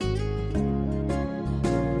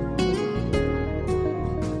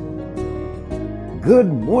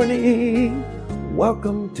Good morning!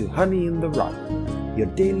 Welcome to Honey in the Rock, your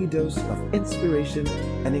daily dose of inspiration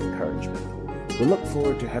and encouragement. We look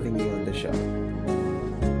forward to having you on the show.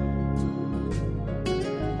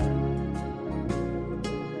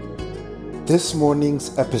 This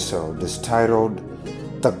morning's episode is titled,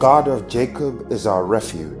 "The God of Jacob is our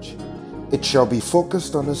refuge." It shall be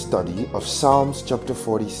focused on a study of Psalms chapter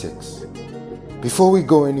 46. Before we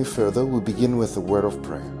go any further, we'll begin with a word of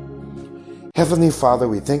prayer. Heavenly Father,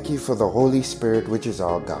 we thank you for the Holy Spirit, which is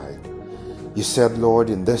our guide. You said, Lord,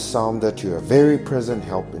 in this psalm that you are very present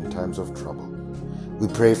help in times of trouble. We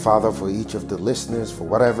pray, Father, for each of the listeners, for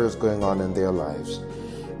whatever is going on in their lives.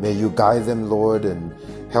 May you guide them, Lord, and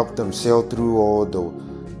help them sail through all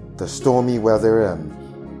the stormy weather and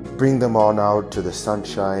bring them on out to the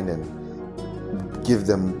sunshine and give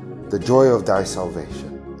them the joy of thy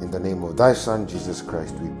salvation. In the name of thy Son, Jesus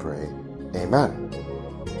Christ, we pray. Amen.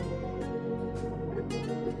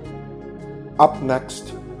 Up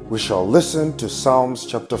next, we shall listen to Psalms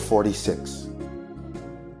chapter 46.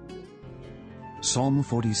 Psalm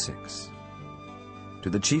 46.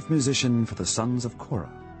 To the chief musician for the sons of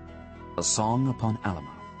Korah, a song upon Alamoth.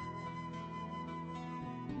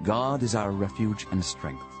 God is our refuge and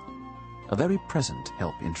strength, a very present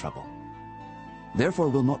help in trouble. Therefore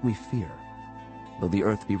will not we fear, though the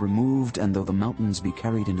earth be removed, and though the mountains be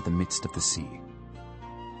carried into the midst of the sea.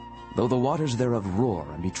 Though the waters thereof roar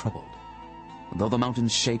and be troubled, though the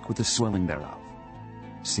mountains shake with the swelling thereof.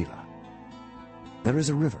 Selah. There is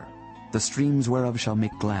a river, the streams whereof shall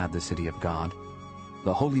make glad the city of God,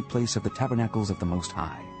 the holy place of the tabernacles of the Most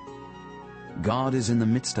High. God is in the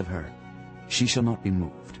midst of her, she shall not be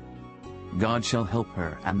moved. God shall help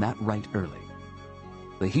her, and that right early.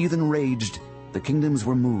 The heathen raged, the kingdoms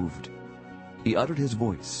were moved. He uttered his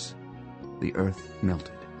voice, the earth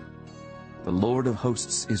melted. The Lord of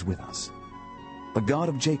hosts is with us. The God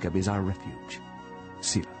of Jacob is our refuge.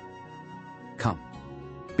 Selah. Come,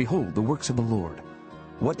 behold the works of the Lord,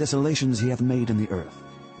 what desolations he hath made in the earth.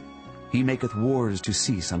 He maketh wars to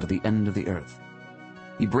cease unto the end of the earth.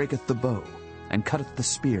 He breaketh the bow, and cutteth the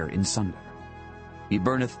spear in sunder. He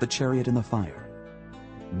burneth the chariot in the fire.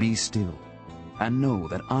 Be still, and know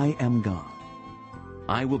that I am God.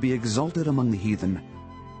 I will be exalted among the heathen.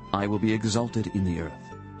 I will be exalted in the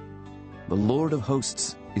earth. The Lord of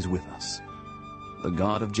hosts is with us. The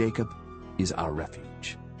God of Jacob is our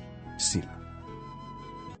refuge. Selah.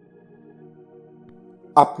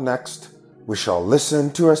 Up next, we shall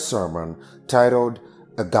listen to a sermon titled,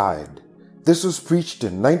 "A Guide." This was preached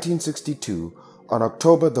in 1962 on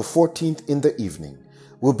October the 14th in the evening.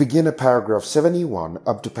 We'll begin at paragraph 71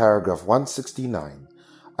 up to paragraph 169.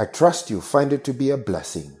 I trust you find it to be a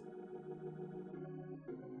blessing.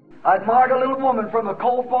 I admired a little woman from a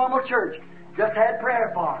Cold Formal church. Just had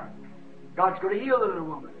prayer for her. God's going to heal the little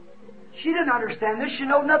woman. She didn't understand this. She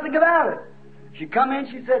knew nothing about it. She come in,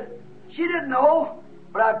 she said, she didn't know,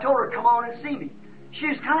 but I told her, come on and see me. She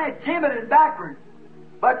was kind of timid and backward,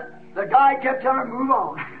 but the guy kept telling her, move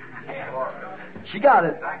on. She got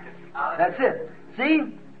it. That's it.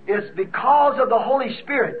 See, it's because of the Holy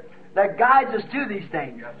Spirit that guides us to these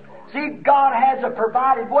things. See, God has a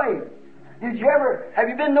provided way. Have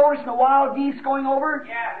you been noticing the wild geese going over?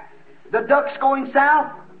 Yeah. The ducks going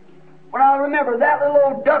south? Well, I remember that little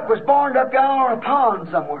old duck was born up down on a pond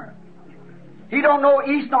somewhere. He don't know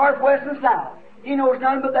east, north, west, and south. He knows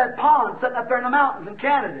nothing but that pond sitting up there in the mountains in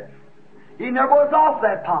Canada. He never was off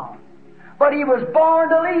that pond. But he was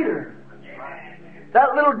born a leader.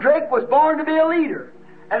 That little drake was born to be a leader.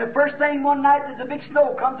 And the first thing one night as the big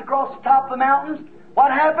snow comes across the top of the mountains,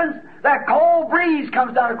 what happens? That cold breeze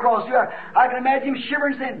comes down across here. I can imagine him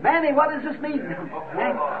shivering saying, Manny, what does this mean?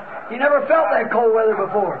 He never felt that cold weather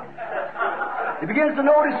before. He begins to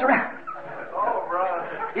notice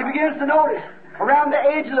around the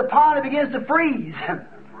edge of the pond, it begins to freeze.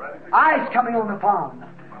 Ice coming on the pond.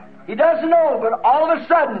 He doesn't know, but all of a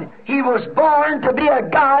sudden, he was born to be a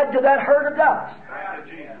guide to that herd of ducks.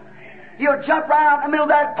 He'll jump right out in the middle of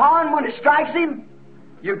that pond when it strikes him.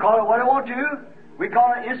 You call it what I want to. We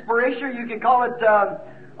call it inspiration. You can call it,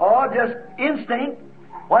 just instinct.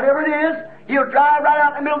 Whatever it is, he'll drive right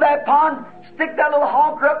out in the middle of that pond, stick that little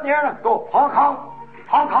honker up there and go honk, honk,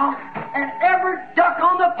 honk, honk, and every duck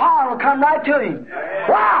on the pond will come right to him.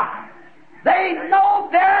 Wow! They know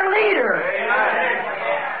their leader.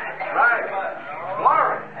 Right.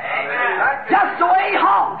 Glory. Just the way he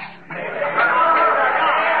honks.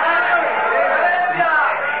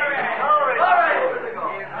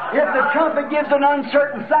 If the trumpet gives an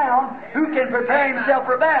uncertain sound, who can prepare himself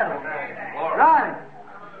for battle? Right.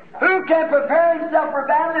 Who can prepare himself for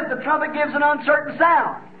battle if the trumpet gives an uncertain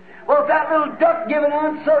sound? Well, if that little duck give an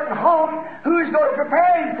uncertain honk, who's going to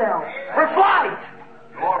prepare himself for flight?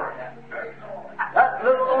 Glory. That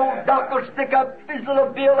little old duck will stick up his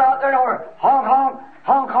little bill out there and honk, honk,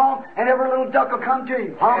 honk, honk, and every little duck will come to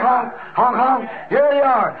him. Honk, honk, honk, honk. Here they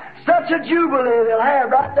are. Such a jubilee they'll have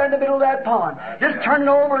right there in the middle of that pond. Just turning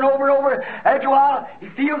over and over and over. After a while, he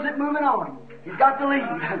feels it moving on. He's got to leave.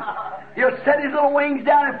 He'll set his little wings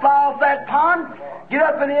down and fly off that pond, get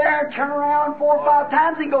up in the air and turn around 4 or 5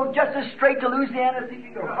 times and go just as straight to Louisiana as he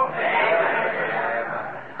can go.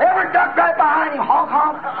 Every duck right behind him, honk,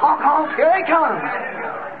 honk, honk, honk. Here he comes.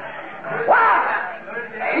 Wow!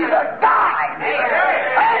 He's a guide.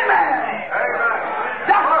 Amen.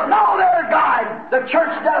 Ducks know they're a guide. The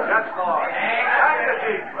church doesn't. That's Lord. Thank you,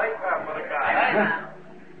 Jesus. Right there for the guide.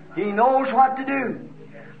 He knows what to do.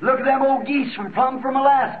 Look at them old geese from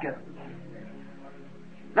Alaska.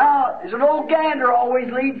 Now, there's an old gander always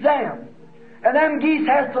leads them. And them geese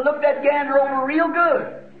has to look that gander over real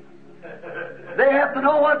good. They have to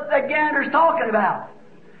know what that gander's talking about.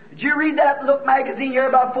 Did you read that Look magazine here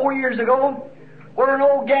about 4 years ago? Where an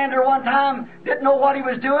old gander one time didn't know what he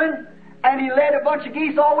was doing, and he led a bunch of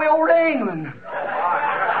geese all the way over to England.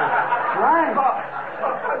 Right.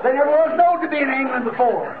 They never was known to be in England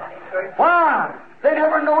before. Why? They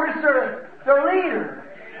never noticed their leader.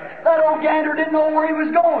 That old gander didn't know where he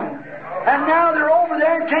was going. And now they're over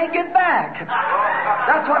there and can't get back.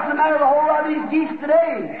 That's what's the matter with a whole lot of these geese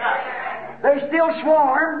today. They still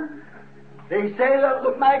swarm. They say that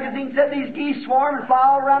Look magazine said these geese swarm and fly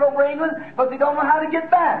all around over England, but they don't know how to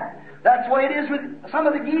get back. That's the way it is with some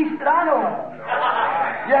of the geese that I know of.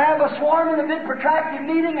 You have a swarm in a big protracted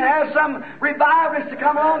meeting and have some revivalist to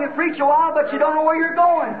come along and preach a while, but you don't know where you're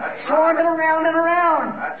going. Swarming around and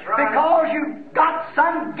around. That's right. Because you've got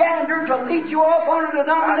some gander to lead you off on a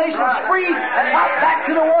denominational spree and not back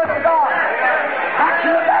to the Word of God. Back to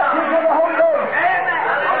the baptism of the Holy Ghost.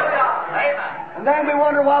 And then we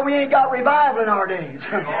wonder why we ain't got revival in our days.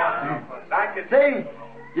 See,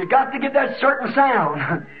 you got to get that certain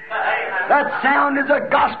sound. That sound is a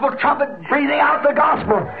gospel trumpet breathing out the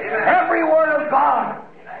gospel. Every word of God.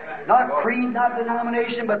 Not creed, not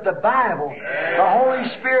denomination, but the Bible. The Holy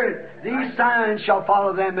Spirit. These signs shall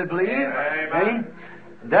follow them that believe. See?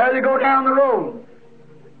 There they go down the road.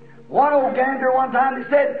 One old gander one time, they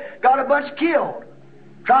said, got a bunch killed.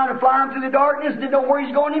 Trying to fly him through the darkness, didn't know where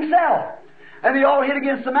he's going himself. And they all hit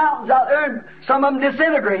against the mountains out there, and some of them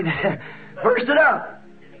disintegrated. Bursted up.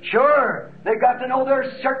 Sure, they've got to know their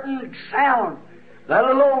certain sound. That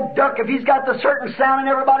little old duck, if he's got the certain sound and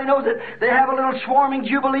everybody knows it, they have a little swarming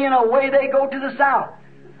jubilee and away they go to the south.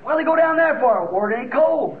 Well, they go down there for it where it ain't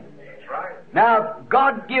cold. That's right. Now,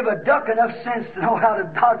 God give a duck enough sense to know how to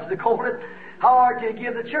dodge the coldness. How hard can He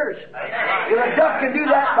give the church? If a duck can do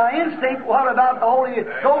that by instinct, what about the Holy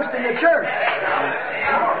Ghost in the church?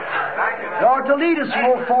 They are to lead us from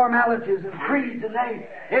old formalities and creeds and names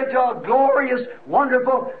into a glorious,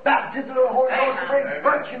 wonderful baptism of the Holy Ghost that brings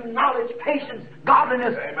virtue, knowledge, patience,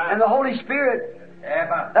 godliness, and the Holy Spirit.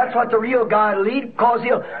 That's what the real God will lead, because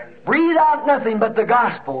He'll breathe out nothing but the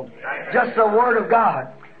gospel, just the Word of God.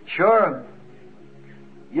 Sure,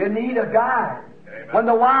 you need a guide. When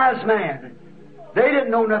the wise man, they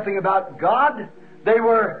didn't know nothing about God. They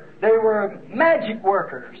were magic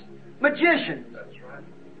workers, magicians.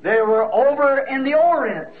 They were over in the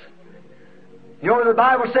Orient. You know, the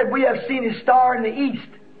Bible said, we have seen His star in the east,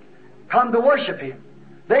 come to worship Him.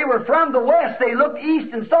 They were from the west. They looked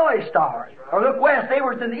east and saw His star. Or looked west, they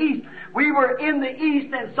were in the east. We were in the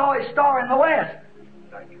east and saw His star in the west.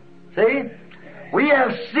 See? We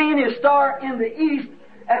have seen His star in the east.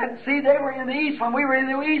 And see, they were in the east. When we were in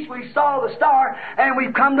the east, we saw the star, and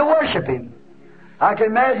we've come to worship Him. I can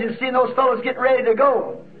imagine seeing those fellows getting ready to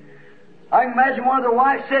go. I can imagine one of their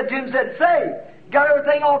wives said to him, say, you got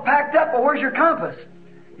everything all packed up, but where's your compass?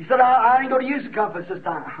 He said, I ain't going to use the compass this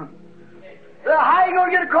time. How are you going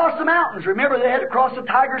to get across the mountains? Remember, they had to cross the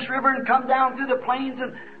Tigris River and come down through the plains,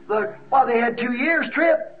 and they had 2 years'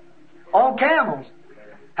 trip on camels.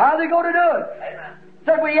 How are they going to do it?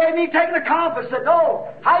 Said, well, you ain't me taking a compass. Said, no.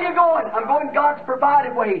 How you going? I'm going God's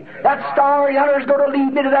provided way. That star yonder is going to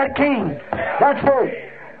lead me to that king. That's it.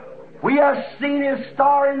 We have seen His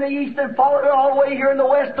star in the east and followed it all the way here in the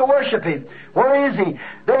west to worship Him. Where is He?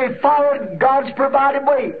 They followed God's provided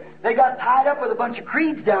way. They got tied up with a bunch of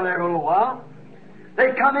creeds down there for a little while.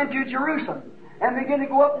 They come into Jerusalem and begin to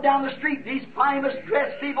go up and down the street, these famous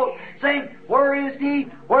dressed people saying, where is He?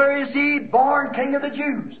 Where is He? Born King of the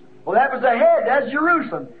Jews. Well, that was the head. That's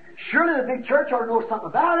Jerusalem. Surely the big church ought to know something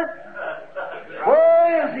about it.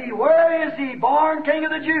 Where is He? Where is He? Born King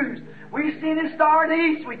of the Jews. We've seen His star in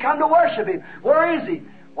the east. We come to worship Him. Where is He?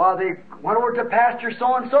 Well, they went over to pastor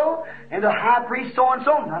so-and-so and the high priest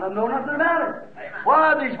so-and-so. None of them know nothing about it.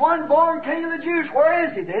 Well, there's one born king of the Jews. Where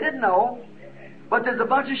is he? They didn't know. But there's a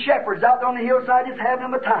bunch of shepherds out there on the hillside just having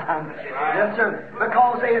them a time. Yes, sir.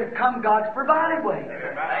 Because they had come God's provided way.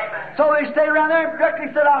 So they stayed around there and directly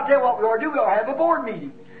said, I'll tell you what we ought to do. We ought to have a board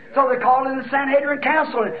meeting. So they called in the Sanhedrin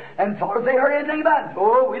Council and thought if they heard anything about it.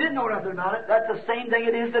 Oh, we didn't know nothing about it. That's the same thing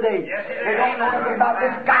it is today. They don't know nothing about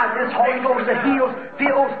this God, this Holy Ghost that heals,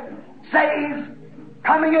 fills, saves,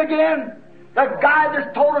 coming again. The guy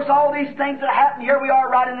that's told us all these things that happen, here we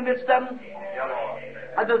are right in the midst of them.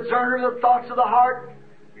 A discerner of the thoughts of the heart.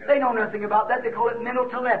 They know nothing about that. They call it mental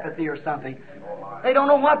telepathy or something. They don't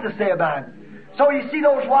know what to say about it. So you see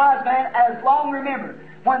those wise men, as long remember,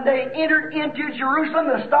 when they entered into Jerusalem,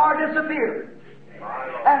 the star disappeared.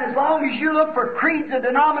 And as long as you look for creeds and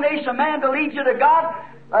denomination, man to lead you to God,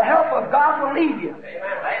 the help of God will lead you.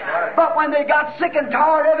 But when they got sick and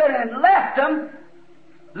tired of it and left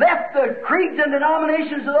the creeds and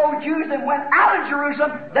denominations of those Jews and went out of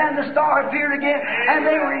Jerusalem, then the star appeared again, and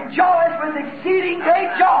they rejoiced with exceeding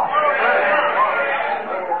great joy.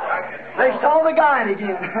 They saw the guide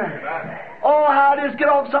again. Oh, how it is get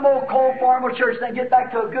off some old cold formal church and then get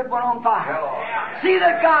back to a good one on fire. See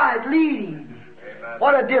the guide leading.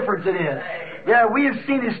 What a difference it is. Yeah, we have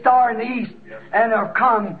seen his star in the east and have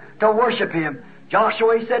come to worship him.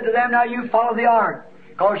 Joshua said to them, now you follow the ark,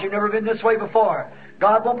 because you've never been this way before.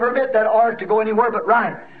 God won't permit that ark to go anywhere but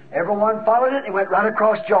right. Everyone followed it and went right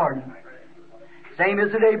across Jordan. Same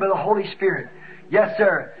as today by the Holy Spirit. Yes,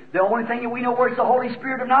 sir. The only thing that we know where it's the Holy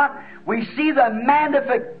Spirit or not, we see the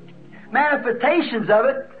manifestations of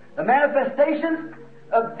it, the manifestations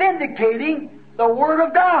of vindicating the Word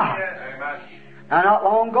of God. Now, not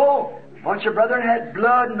long ago, a bunch of brethren had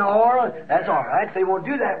blood and oil. That's all right. If they won't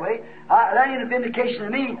do that way, that ain't a vindication to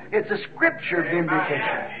me. It's a Scripture vindication.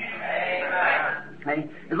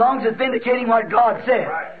 As long as it's vindicating what God said,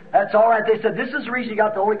 that's all right. They said, this is the reason you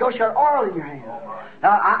got the Holy Ghost. You got oil in your hand.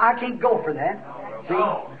 Now, I can't go for that. See?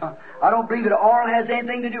 I don't believe that oil has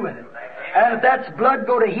anything to do with it. And if that's blood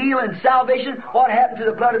go to heal and salvation, what happened to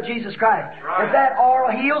the blood of Jesus Christ? If that oil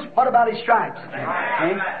heals, what about His stripes?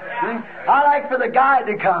 I like for the guide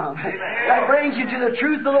to come. That brings you to the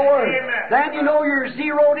truth of the Word. Then you know you're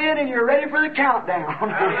zeroed in and you're ready for the countdown.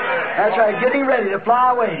 That's right, getting ready to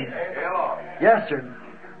fly away. Yes, sir.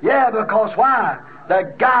 Yeah, because why?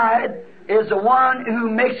 The guide is the one who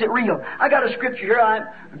makes it real. I got a scripture here. I'm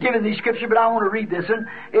giving these scripture, but I want to read this one.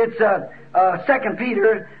 It's 2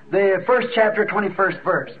 Peter, the 1st chapter, 21st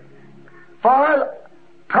verse. For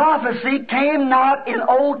prophecy came not in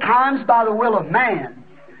old times by the will of man,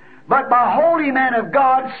 but by holy men of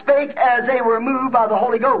God spake as they were moved by the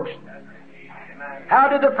Holy Ghost. How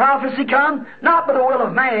did the prophecy come? Not by the will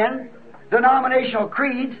of man, denominational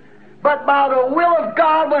creeds, but by the will of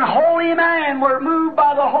God when holy men were moved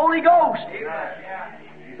by the Holy Ghost.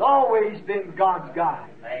 It's always been God's guide.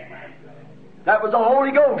 That was the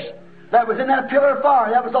Holy Ghost. That was in that pillar of fire.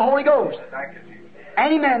 That was the Holy Ghost.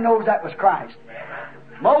 Any man knows that was Christ.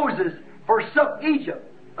 Moses forsook Egypt,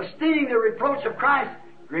 esteeming the reproach of Christ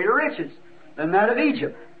greater riches than that of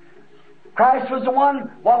Egypt. Christ was the one,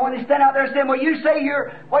 when he stand out there saying, you say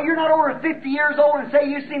you're not over 50 years old and say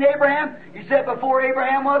you've seen Abraham. He said, before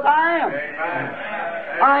Abraham was, I am.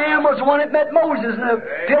 Amen. I am was the one that met Moses in the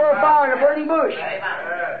pillar of fire in a burning bush.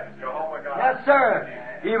 Yes, sir.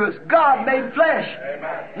 He was God made flesh.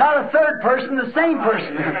 Not a third person, the same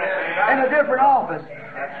person. In a different office.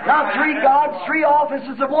 Not three gods, three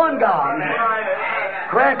offices of one God.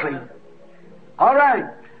 Correctly. All right.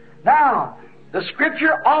 Now, the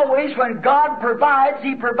Scripture always, when God provides,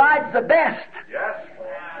 He provides the best. Yes.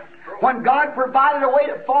 When God provided a way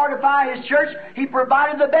to fortify His church, He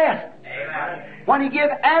provided the best. Amen. When He gave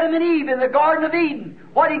Adam and Eve in the Garden of Eden,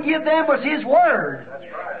 what He gave them was His Word. That's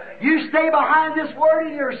right. You stay behind this Word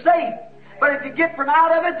and you're safe. But if you get from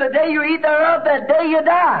out of it, the day you eat thereof, that day you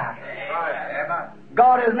die. Right.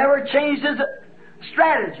 God has never changed His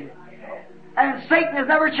strategy. And Satan has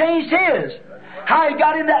never changed his. How he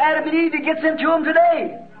got into Adam and Eve, he gets into them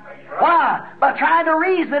today. Right. Why? By trying to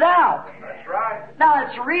reason it out. That's right. Now,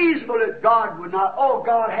 it's reasonable that God would not,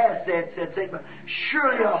 God has said Satan, but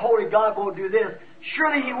surely a holy God won't do this.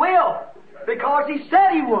 Surely He will, because He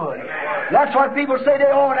said He would. That's what people say.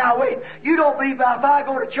 Now wait, you don't believe that if I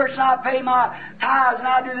go to church and I pay my tithes and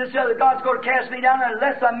I do this other, God's going to cast me down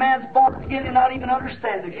unless a man's born again and not even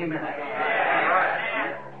understand the kingdom.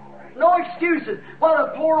 No excuses. Well,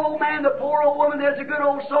 the poor old man, the poor old woman, there's a good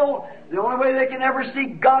old soul. The only way they can ever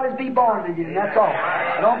see God is be born again. That's all.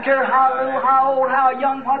 I don't care how little, how old, how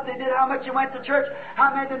young, what they did, how much they went to church,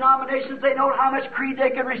 how many denominations they know, how much creed they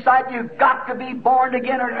can recite. You've got to be born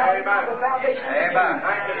again or not. The foundation of the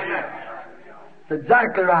kingdom. That's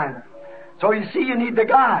exactly right. So you see, you need the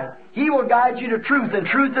guide. He will guide you to truth, and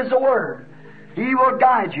truth is the Word. He will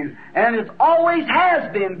guide you. And it always has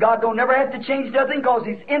been. God don't never have to change nothing because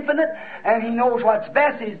He's infinite and He knows what's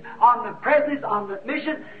best. He's omnipresent, He's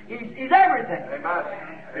omniscient. He's everything. Amen.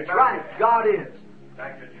 That's right. God is.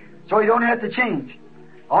 Thank you. So He don't have to change.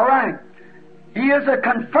 All right. He is a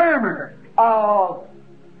confirmer of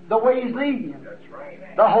the way He's leading you. That's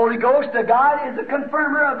right. The Holy Ghost, the God, is a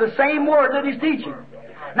confirmer of the same Word that He's teaching.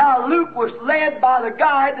 Now, Luke was led by the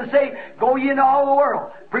guide to say, go ye into all the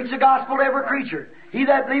world, preach the gospel to every creature. He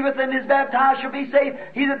that believeth and is baptized shall be saved.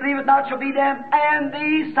 He that believeth not shall be damned. And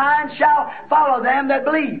these signs shall follow them that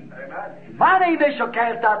believe. Amen. In my name they shall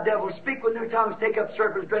cast out devils, speak with new tongues, take up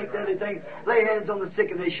serpents, drink deadly things, lay hands on the sick,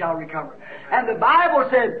 and they shall recover. And the Bible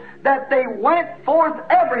said that they went forth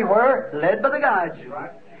everywhere, led by the guides.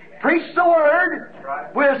 Preached the Word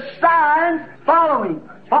with signs following.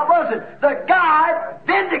 What was it? The guide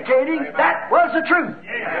vindicating that was the truth.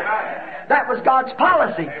 That was God's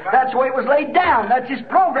policy. That's the way it was laid down. That's His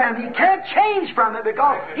program. He can't change from it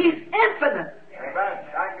because He's infinite. Amen.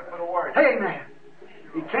 Thank you for the word. Amen.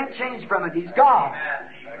 He can't change from it. He's God.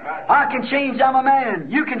 I can change. I'm a man.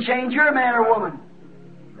 You can change. You're a man or woman.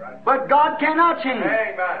 But God cannot change.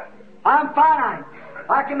 Amen. I'm finite.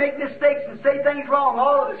 I can make mistakes and say things wrong.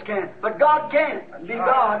 All of us can. But God can't. Be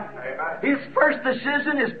God. His first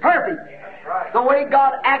decision is perfect. The way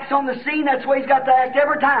God acts on the scene, that's the way He's got to act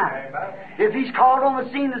every time. If He's called on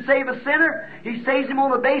the scene to save a sinner, He saves him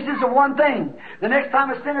on the basis of one thing. The next time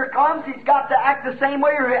a sinner comes, He's got to act the same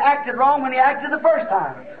way or He acted wrong when He acted the first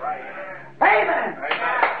time. Amen.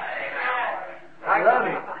 I love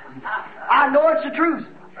it. I know it's the truth.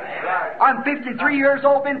 I'm 53 years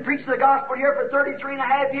old, been preaching the gospel here for 33 and a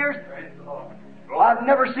half years. I've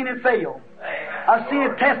never seen it fail. I've seen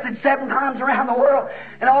it tested 7 times around the world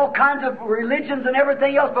in all kinds of religions and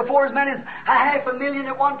everything else before as many as 500,000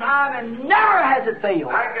 at one time, and never has it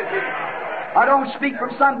failed. I don't speak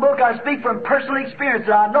from some book, I speak from personal experience.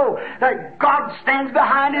 I know that God stands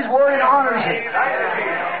behind His Word and honors it.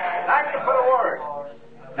 Thank you for the word.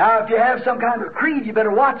 Now, if you have some kind of creed, you better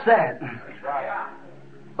watch that.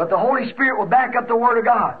 But the Holy Spirit will back up the Word of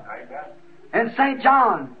God. In St.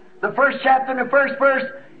 John, the 1st chapter and the 1st verse,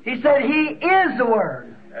 He said, He is the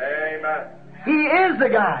Word. Amen. He is the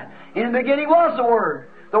God. In the beginning was the Word.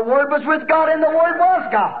 The Word was with God, and the Word was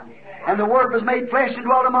God. And the Word was made flesh and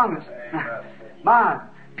dwelt among us.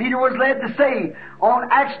 Peter was led to say on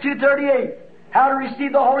Acts 2:38, how to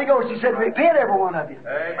receive the Holy Ghost. He said, repent, every one of you.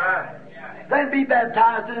 Amen. Then be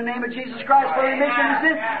baptized in the name of Jesus Christ for the remission of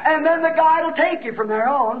sins, and then the guide will take you from there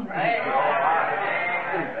on.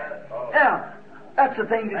 Yeah, that's the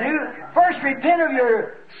thing to do. First, repent of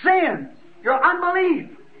your sins, your unbelief,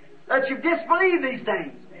 that you disbelieve these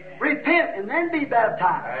things. Repent and then be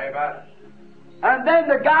baptized. Amen. And then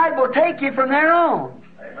the guide will take you from there on.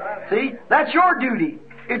 See, that's your duty.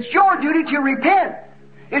 It's your duty to repent.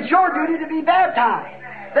 It's your duty to be baptized.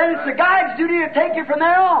 Then it's the guide's duty to take you from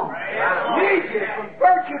there on. Lead you from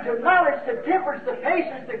virtue to knowledge to temperance to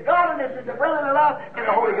patience to godliness and to brotherly love, and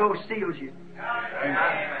the Holy Ghost seals you.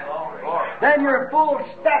 Then you're a full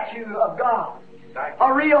statue of God.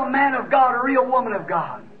 A real man of God, a real woman of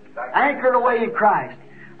God. Anchored away in Christ.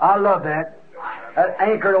 I love that.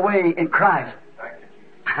 Anchored away in Christ.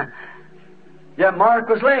 Yeah, Mark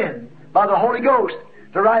was led by the Holy Ghost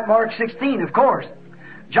to write Mark 16, of course.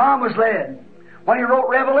 John was led. When he wrote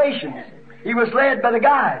Revelations, he was led by the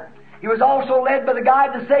guide. He was also led by the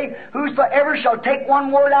guide to say, whosoever shall take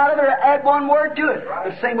one word out of it or add one word to it,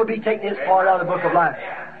 the same will be taking his part out of the book of life.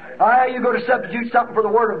 You go to substitute something for the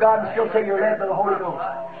Word of God and still say you're led by the Holy Ghost.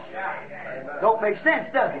 Don't make sense,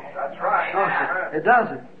 does it? That's right. No, sir, it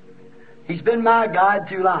doesn't. He's been my guide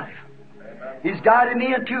through life. He's guided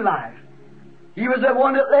me into life. He was the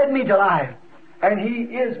one that led me to life. And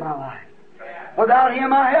He is my life. Without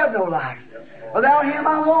Him I have no life. Without Him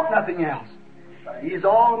I want nothing else. He's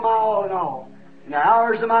all my all in all. In the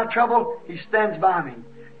hours of my trouble, He stands by me.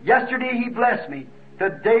 Yesterday He blessed me.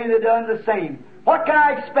 Today they done the same. What can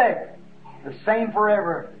I expect? The same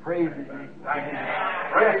forever. Praise His name.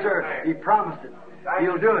 Yes, sir. He promised it.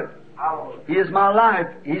 He'll do it. He is my life.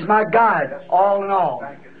 He's my guide, all in all.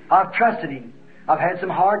 I've trusted Him. I've had some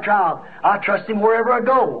hard trials. I trust Him wherever I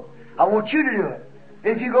go. I want you to do it.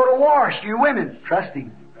 If you go to wash, you women, trust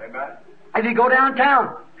Him. Amen. If you go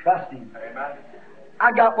downtown, Trust Him. Amen.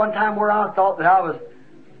 I got one time where I thought that I was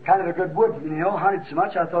kind of a good woodsman, you know, hunted so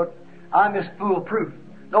much, I thought, I'm just foolproof.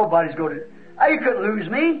 Nobody's going to... You couldn't lose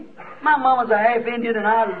me. My mama's a half Indian, and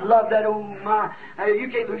I love that old... you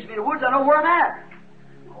can't lose me in the woods. I know where I'm at.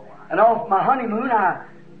 And off my honeymoon, I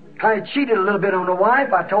kind of cheated a little bit on the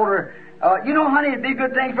wife. I told her, you know, honey, it'd be a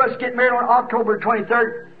good thing for us to get married on October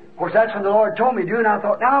 23rd. Of course, that's when the Lord told me to do, and I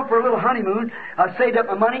thought, now for a little honeymoon, I saved up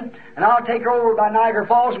my money, and I'll take her over by Niagara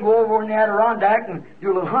Falls and go over in the Adirondack and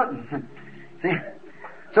do a little hunting. See?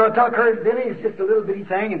 So I took her and Billy. It's just a little bitty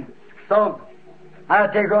thing, and so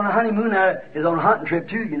I'd take her on a honeymoon. Is on a hunting trip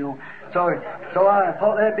too, you know. So I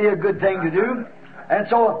thought that'd be a good thing to do, and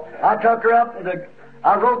so I took her up. And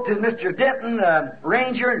I wrote to Mr. Denton,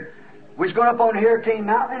 ranger. We was going up on Hurricane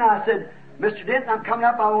Mountain, and I said, Mr. Denton, I'm coming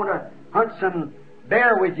up. I want to hunt some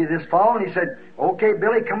bear with you this fall. And he said, okay,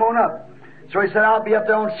 Billy, come on up. So he said, I'll be up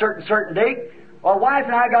there on a certain date. Well, wife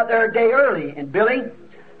and I got there a day early, and Billy,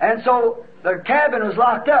 and so the cabin was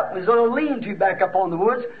locked up. There's a little lean-to back up on the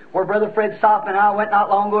woods where Brother Fred Sopp and I went not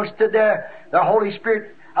long ago, stood there. The Holy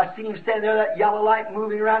Spirit, I seen him standing there, that yellow light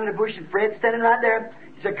moving around in the bush, and Fred standing right there.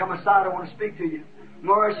 He said, come aside, I want to speak to you.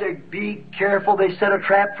 Morris said, be careful, they set a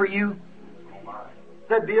trap for you.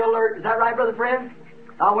 Said, be alert. Is that right, Brother Fred?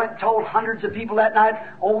 I went and told hundreds of people that night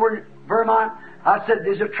over in Vermont. I said,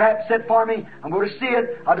 there's a trap set for me. I'm going to see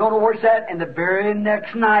it. I don't know where it's at. And the very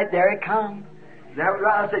next night, there it comes. That was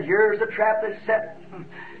right. I said, here's the trap that's set.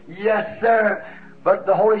 Yes, sir. But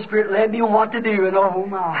the Holy Spirit led me on what to do. And oh,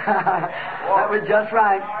 my. That was just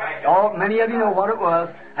right. Oh, many of you know what it was.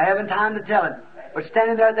 I haven't time to tell it. But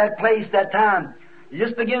standing there at that place that time, it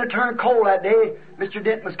just began to turn cold that day. Mr.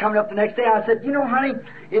 Denton was coming up the next day. I said, you know, honey,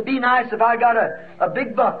 it'd be nice if I got a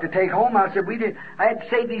big buck to take home. I said, I had to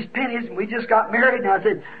save these pennies, and we just got married. And I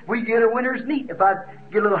said, we get a winter's meat if I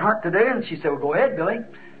get a little hunt today. And she said, well, go ahead, Billy.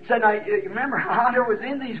 Said, now, you remember, I was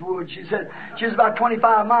in these woods. She said, she was about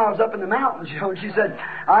 25 miles up in the mountains, you know. And she said,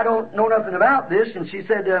 I don't know nothing about this. And she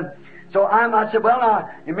said, I said, well, now,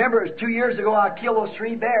 you remember, it was 2 years ago I killed those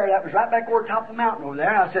 3 bears. That was right back over top of the mountain over there.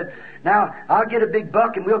 And I said, now, I'll get a big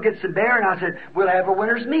buck and we'll get some bear. And I said, we'll have a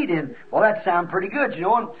winter's meat in. Well, that sounded pretty good, you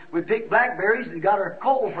know. And we picked blackberries and got our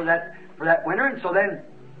coal for that winter. And so then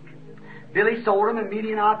Billy sold them, and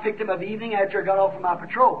Mealy and I picked them up evening after I got off of my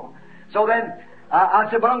patrol. So then I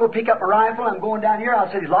said, well, I'm going to pick up my rifle. I'm going down here.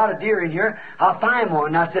 I said, there's a lot of deer in here. I'll find one.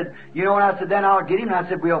 And I said, you know, and I said, then I'll get him. And I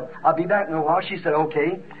said, I'll be back in a while. She said,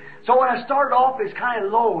 okay. So when I started off, it's kind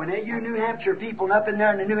of low, and you New Hampshire people and up in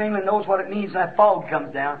there in New England knows what it means when that fog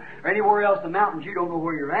comes down. Or anywhere else in the mountains, you don't know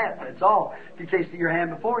where you're at. That's all. If you can't see your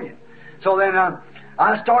hand before you. So then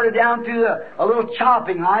I started down through a little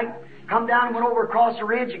chopping light, come down and went over across the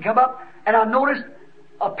ridge and come up, and I noticed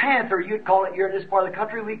a panther, you'd call it here in this part of the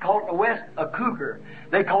country. We call it in the West a cougar.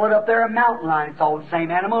 They call it up there a mountain lion. It's all the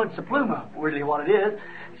same animal. It's a pluma, really what it is.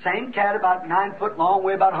 Same cat, about 9 foot long,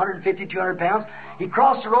 weigh about 150, 200 pounds. He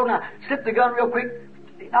crossed the road, and I slipped the gun real quick,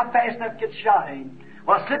 not fast enough to get shot at him.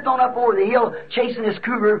 Well, I slipped on up over the hill, chasing this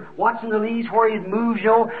cougar, watching the leaves where he moves, you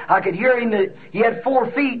know. I could hear him. He had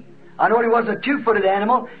 4 feet. I know he wasn't a 2-footed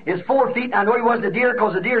animal. He was 4 feet, and I know he wasn't a deer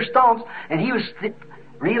because the deer stomps, and he was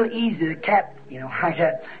real easy to cat, you know, like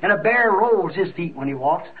that. And a bear rolls his feet when he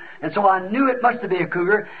walks. And so I knew it must have been a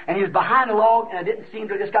cougar, and he was behind a log, and I didn't see him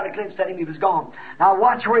till I just got a glimpse at him. He was gone. Now I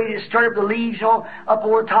watched where he just stirred up the leaves, you know, up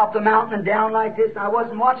over top of the mountain and down like this. And I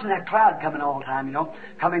wasn't watching that cloud coming all the time, you know,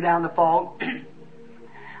 coming down the fog.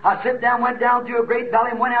 I slipped down, went down through a great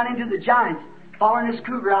valley, and went out into the giants. Following this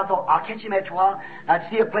cougar, I thought, I'll catch him after a while. I'd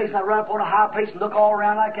see a place, and I'd run up on a high place and look all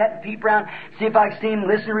around like that and peep around, see if I could see him,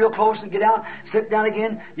 listen real close and get out, slip down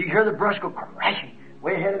again. You hear the brush go crashing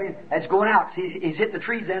way ahead of me. That's going out. See, he's hit the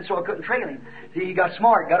trees then, so I couldn't trail him. See, he got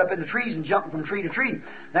smart, got up in the trees and jumped from tree to tree.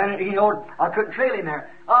 Then, you know, I couldn't trail him there.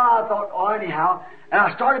 I thought, anyhow. And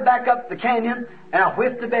I started back up the canyon, and I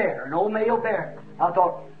whiffed a bear, an old male bear. I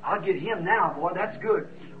thought, I'll get him now, boy, that's good.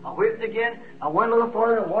 I whipped again. I went a little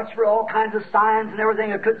farther and watched for all kinds of signs and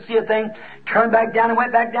everything. I couldn't see a thing. Turned back down and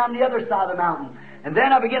went back down the other side of the mountain. And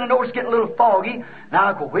then I began to notice it getting a little foggy. Now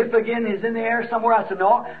I go whiff again. He's in the air somewhere. I said,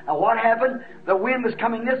 no. Now what happened? The wind was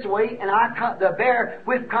coming this way, and the bear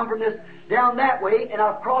whiff come from this down that way, and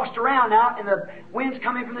I've crossed around now, and the wind's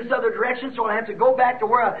coming from this other direction, so I have to go back to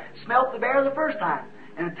where I smelt the bear the first time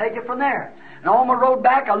and take it from there. And on my road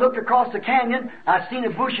back, I looked across the canyon. I seen the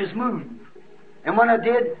bushes moving. And when I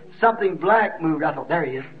did, something black moved. I thought, there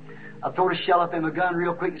he is. I threw a shell up in my gun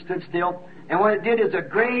real quick and stood still. And what it did is a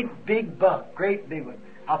great big buck, great big one.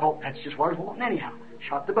 I thought, that's just what I was wanting anyhow.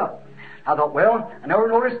 Shot the buck. I thought, well, I never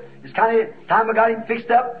noticed. It's kind of time I got him fixed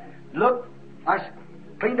up. Look, I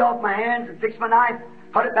cleaned off my hands and fixed my knife.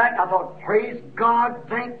 put it back. I thought, praise God,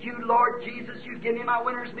 thank you, Lord Jesus, you give me my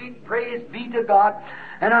winter's meat. Praise be to God.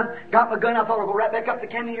 And I got my gun. I thought I'll go right back up the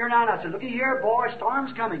canyon here now. And I said, looky here, boy,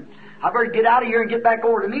 storm's coming. I better get out of here and get back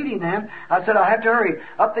over to the meeting then. I said, I have to hurry.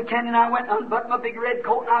 Up the canyon I went, unbuttoned my big red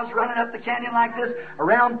coat, and I was running up the canyon like this.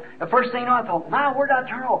 Around, the first thing you know, I thought, my, where did I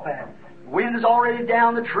turn off at? The wind is already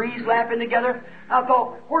down, the trees laughing together. I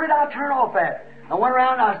thought, where did I turn off at? I went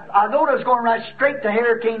around, I know I was going right straight to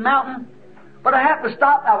Hurricane Mountain. But I happened to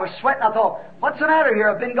stop. I was sweating. I thought, what's the matter here?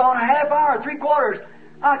 I've been gone a half hour, 3/4.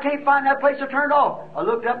 I can't find that place I turned off. I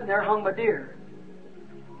looked up and there hung my deer.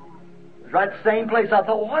 It was right at the same place. I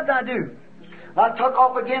thought, well, what did I do? I took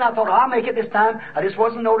off again. I thought, I'll make it this time. I just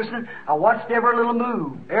wasn't noticing. I watched every little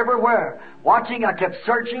move, everywhere. Watching, I kept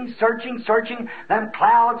searching. Them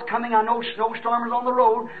clouds coming. I know snowstormers on the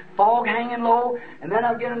road. Fog hanging low. And then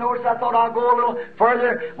I began to notice, I thought, I'll go a little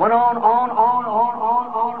further. Went on.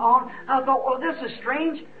 I thought, well, this is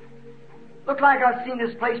strange. Looked like I'd seen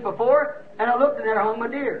this place before. And I looked and there hung my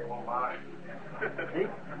deer. See?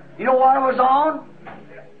 You know what I was on?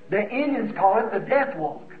 The Indians call it the death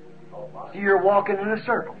walk. So you're walking in a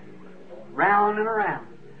circle, round and around.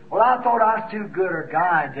 Well, I thought I was too good a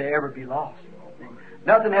guide to ever be lost. See?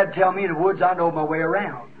 Nothing had to tell me in the woods. I know my way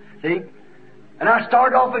around. See? And I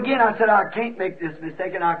started off again. I said, I can't make this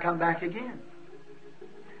mistake, and I'll come back again.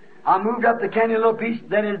 I moved up the canyon a little piece,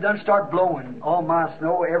 then it done start blowing. All my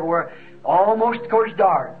snow everywhere, almost of course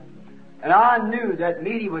dark. And I knew that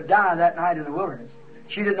Meaty would die that night in the wilderness.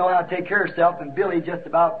 She didn't know how to take care of herself, and Billy just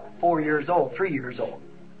about 3 years old.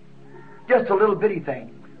 Just a little bitty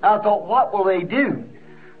thing. I thought, what will they do?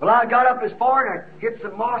 Well, I got up as far and I hit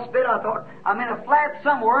some moss bit. I thought, I'm in a flat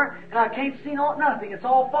somewhere and I can't see nothing. It's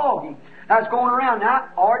all foggy. I was going around. Now,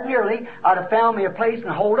 ordinarily, I'd have found me a place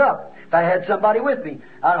and hold up. If I had somebody with me,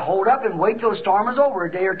 I'd hold up and wait till the storm was over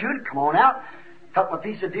a day or two to come on out, cut my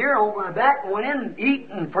piece of deer over my back and went in and eat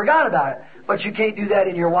and forgot about it. But you can't do that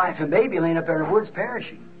in your wife and baby laying up there in the woods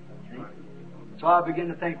perishing. See? So I began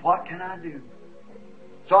to think, what can I do?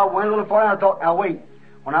 So I went a little farther and I thought, now wait.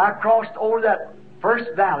 When I crossed over that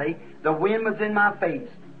first valley, the wind was in my face.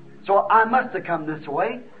 So I must have come this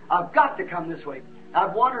way. I've got to come this way.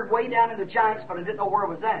 I've wandered way down in the Giants, but I didn't know where it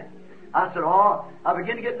was at. I said, I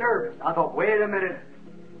began to get nervous. I thought, wait a minute,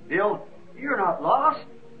 Bill, you're not lost.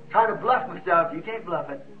 Try to bluff myself. You can't bluff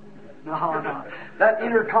it. No. That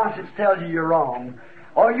inner conscience tells you you're wrong.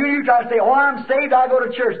 Or you try to say, I'm saved, I go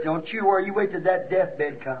to church. Don't you worry, you wait till that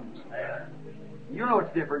deathbed comes. You know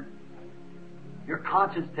it's different. Your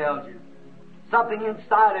conscience tells you. Something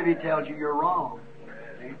inside of you tells you you're wrong.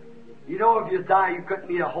 See? You know if you die, you couldn't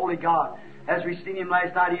meet a holy God. As we seen Him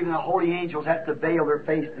last night, even the holy angels have to veil their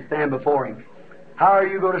face to stand before Him. How are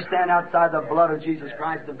you going to stand outside the blood of Jesus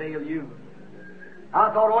Christ to veil you?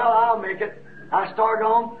 I thought, well, I'll make it. I started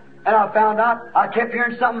on, and I found out, I kept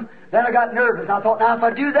hearing something, then I got nervous. I thought, now if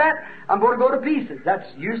I do that, I'm going to go to pieces. That's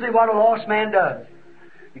usually what a lost man does.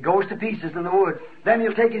 He goes to pieces in the woods. Then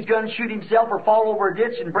he'll take his gun and shoot himself or fall over a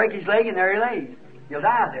ditch and break his leg, and there he lays. He'll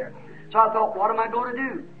die there. So I thought, what am I going to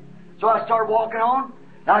do? So I started walking on,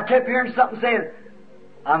 and I kept hearing something saying,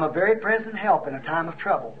 I'm a very present help in a time of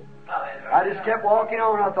trouble. I just kept walking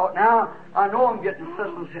on, and I thought, now I know I'm getting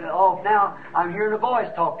settled off. Now I'm hearing a voice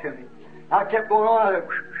talk to me. I kept going on,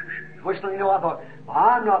 whistling, I thought, well,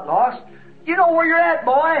 I'm not lost. You know where you're at,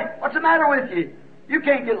 boy. What's the matter with you? You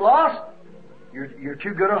can't get lost. You're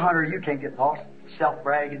too good a hunter. You can't get lost.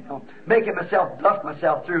 Self-bragging. Making myself bluff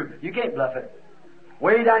myself through. You can't bluff it.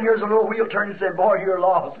 Way down here's a little wheel turning and said, boy, you're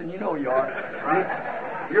lost. And you know you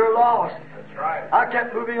are. You're lost. That's right. I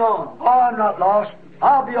kept moving on. Oh, I'm not lost.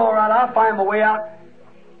 I'll be all right. I'll find my way out.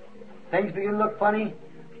 Things begin to look funny.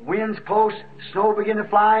 Wind's close. Snow begin to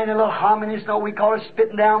fly in. A little humming in snow. We call it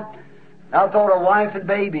spitting down. I thought of wife and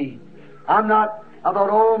baby. I thought,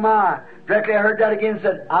 oh my. Directly I heard that again and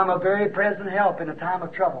said, I'm a very present help in a time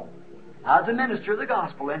of trouble. I was a minister of the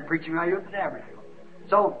gospel and preaching right here at the tabernacle.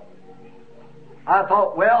 So I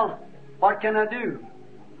thought, well, what can I do?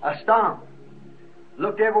 I stopped.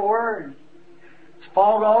 Looked everywhere. And it's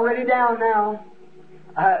fog already down now.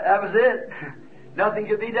 That was it. Nothing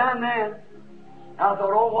could be done then. I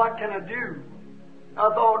thought, oh, what can I do? I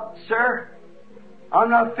thought, sir, I'm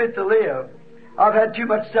not fit to live. I've had too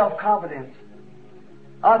much self-confidence.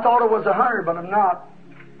 I thought I was a hunter, but I'm not.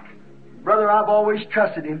 Brother, I've always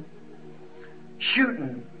trusted Him.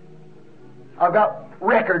 Shooting, I've got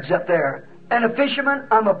records up there. And a fisherman,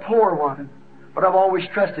 I'm a poor one, but I've always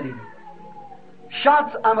trusted Him.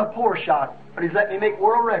 Shots, I'm a poor shot, but He's let me make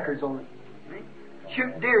world records on it.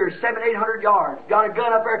 Shoot deer 700-800 yards. Got a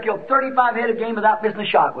gun up there, killed 35 head of game without missing a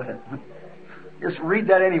shot with it. Just read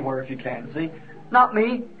that anywhere if you can, see? Not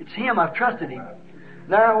me. It's Him. I've trusted Him.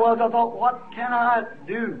 There I was. I thought, what can I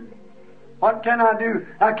do? What can I do?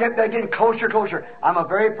 I kept getting closer, closer. I'm a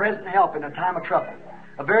very present help in a time of trouble.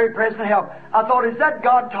 A very present help. I thought, is that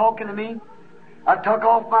God talking to me? I took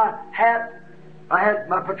off my hat. I had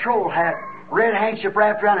my patrol hat, red handkerchief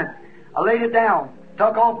wrapped around it. I laid it down.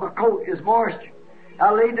 Took off my coat. It was moist.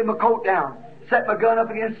 I laid my coat down. Set my gun up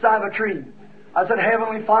against the side of a tree. I said,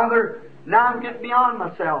 Heavenly Father, now I'm getting beyond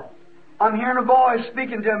myself. I'm hearing a voice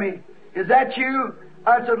speaking to me. Is that you?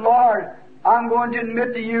 I said, Lord, I'm going to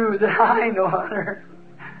admit to you that I ain't no hunter.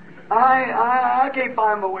 I can't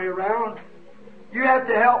find my way around. You have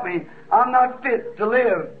to help me. I'm not fit to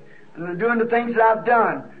live. And doing the things that I've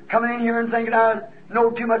done. Coming in here and thinking I know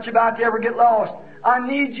too much about to ever get lost. I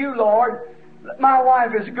need you, Lord. My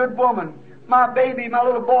wife is a good woman. My baby, my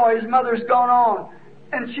little boy, his mother's gone on.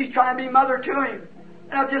 And she's trying to be mother to him.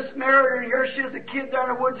 And I just married her, and here she is, a kid there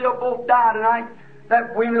in the woods. They'll both die tonight.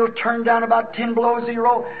 That wind will turn down about 10 below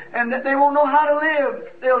zero, and they won't know how to live.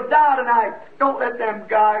 They'll die tonight. Don't let them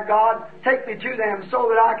die, God. Take me to them so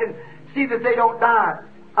that I can see that they don't die.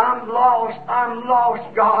 I'm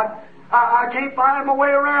lost, God. I can't find my way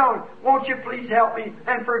around. Won't you please help me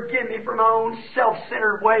and forgive me for my own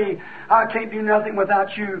self-centered way? I can't do nothing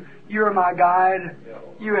without you. You're my guide.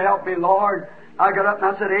 You help me, Lord. I got up and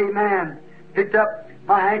I said, Amen. Picked up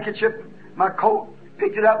my handkerchief, my coat,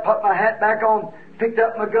 picked it up, put my hat back on, picked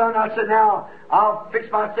up my gun. I said, now, I'll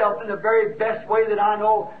fix myself in the very best way that I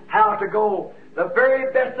know how to go. The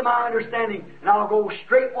very best of my understanding. And I'll go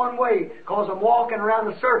straight one way, because I'm walking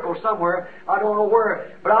around the circle somewhere. I don't know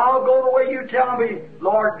where. But I'll go the way you tell me,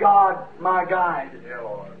 Lord God, my guide. Yeah,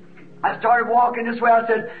 Lord. I started walking this way. I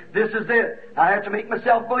said, this is it. I have to make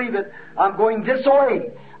myself believe it. I'm going this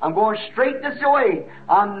way. I'm going straight this way.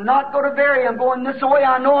 I'm not going to vary. I'm going this way.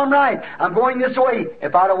 I know I'm right. I'm going this way.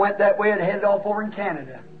 If I'd have went that way, I'd headed off over in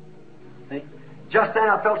Canada. See? Just then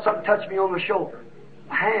I felt something touch me on the shoulder.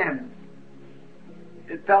 A hand.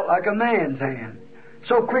 It felt like a man's hand.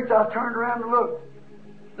 So quick that I turned around and looked.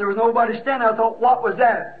 There was nobody standing. I thought, what was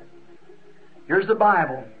that? Here's the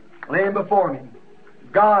Bible laying before me.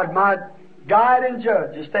 God, my guide and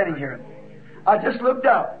judge, is standing here. I just looked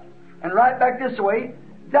up, and right back this way,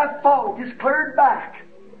 that fog just cleared back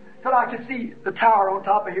till I could see the tower on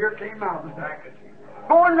top of here, Cane Mountain.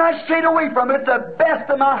 Going right straight away from it, the best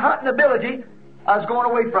of my hunting ability, I was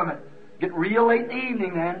going away from it. Getting real late in the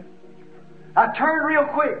evening then. I turned real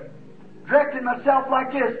quick, directed myself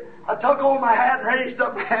like this. I took over my hat and raised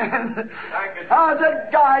up my hand. I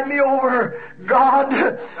said, guide me over, God.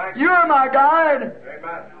 You're my guide.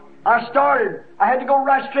 Amen. I started. I had to go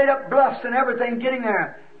right straight up bluffs and everything getting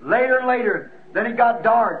there. Later and later. Then it got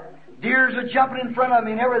dark. Deers were jumping in front of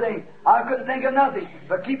me and everything. I couldn't think of nothing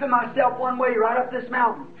but keeping myself one way right up this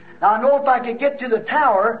mountain. Now I know if I could get to the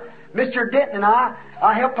tower, Mr. Denton and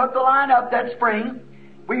I helped put the line up that spring.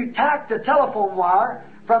 We tacked the telephone wire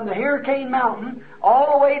from the Hurricane Mountain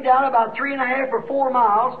all the way down about 3.5 or 4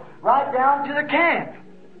 miles, right down to the camp.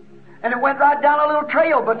 And it went right down a little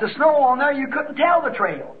trail, but the snow on there, you couldn't tell the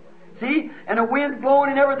trail. See? And the wind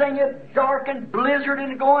blowing and everything, it dark and blizzard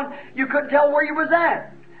and going, you couldn't tell where you was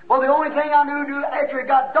at. Well, the only thing I knew to do after it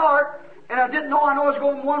got dark, and I didn't know I was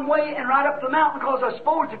going one way and right up the mountain, because I was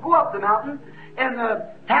supposed to go up the mountain, and the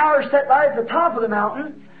tower set right at the top of the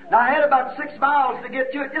mountain. Now, I had about 6 miles to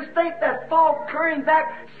get to it. Just think that fog clearing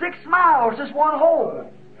back 6 miles, just one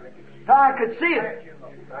hole. Now I could see it.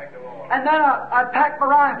 And then I packed my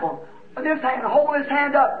rifle. And this hand, hold his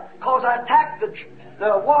hand up, because I tacked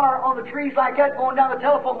the wire on the trees like that, going down the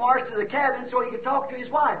telephone wires to the cabin so he could talk to his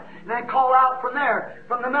wife. And then call out from there,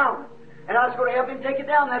 from the mountain. And I was going to help him take it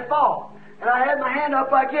down that fog. And I had my hand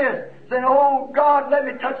up like this, saying, oh, God, let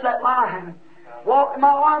me touch that line. Well, my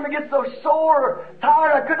arm gets so sore,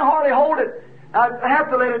 tired, I couldn't hardly hold it. I have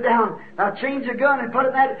to let it down. I changed the gun and put it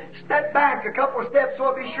in that, step back a couple of steps so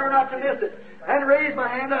I'd be sure not to miss it. And raise my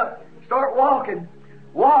hand up, start walking,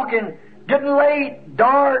 getting late,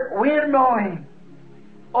 dark, wind blowing.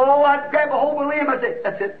 Oh, I'd grab a hold of a limb, I'd say,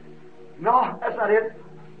 that's it. No, that's not it.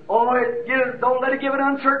 Oh, don't let it give an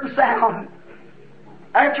uncertain sound.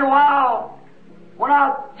 After a while, when I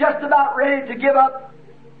was just about ready to give up,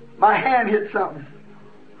 my hand hit something.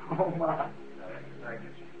 Oh, my.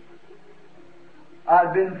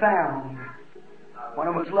 I'd been found when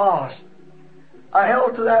I was lost. I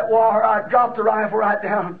held to that wire. I dropped the rifle right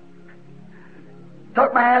down.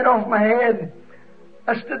 Took my hat off my head.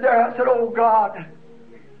 I stood there. I said, oh, God,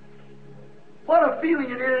 what a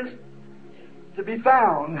feeling it is to be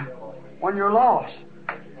found when you're lost.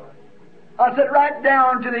 I said, right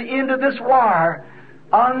down to the end of this wire.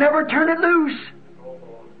 I'll never turn it loose.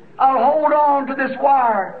 I'll hold on to this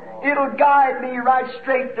wire. It'll guide me right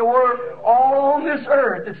straight to where all on this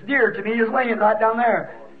earth that's dear to me is laying right down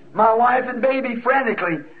there. My wife and baby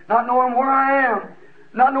frantically, not knowing where I am,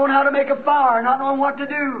 not knowing how to make a fire, not knowing what to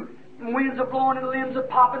do. And winds are blowing and the limbs are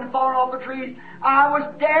popping and falling off the trees. I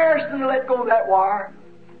was daring to let go of that wire.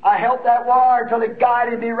 I held that wire till it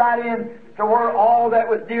guided me right in to where all that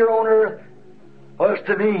was dear on earth was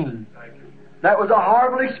to me. That was a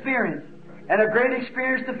horrible experience and a great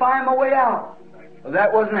experience to find my way out. But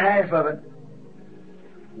that wasn't half of it.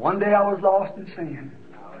 One day I was lost in sin.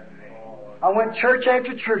 I went church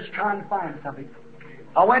after church trying to find something.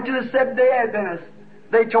 I went to the Seventh-day Adventists.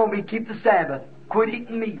 They told me, keep the Sabbath. Quit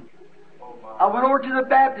eating meat. I went over to the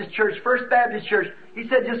Baptist church, First Baptist Church. He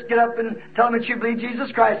said, just get up and tell them that you believe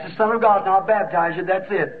Jesus Christ, the Son of God, and I'll baptize you.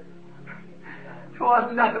 That's it. It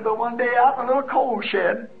wasn't nothing but one day out in a little coal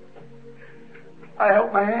shed. I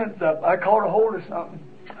held my hands up. I caught a hold of something.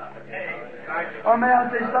 Or may I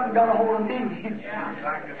say something got a hold of me.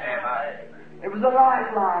 It was a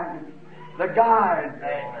lifeline, the guide.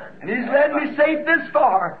 And He's led me safe this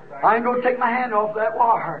far. I ain't going to take my hand off that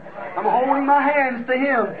wire. I'm holding my hands to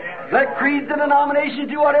Him. Let creeds and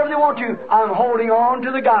denominations do whatever they want to. I'm holding on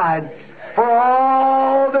to the guide. For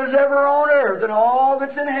all that's ever on earth and all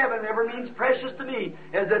that's in heaven ever means precious to me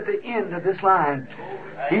is at the end of this line.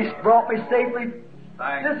 He's brought me safely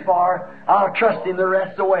this far. I'll trust Him the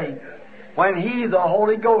rest of the way. When He, the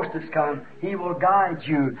Holy Ghost, has come, He will guide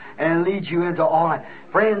you and lead you into all life.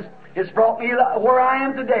 Friends, it's brought me where I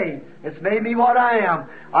am today. It's made me what I am.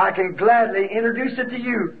 I can gladly introduce it to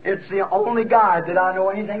you. It's the only guide that I know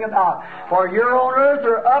anything about. For you're on earth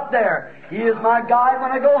or up there. He is my guide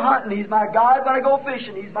when I go hunting. He's my guide when I go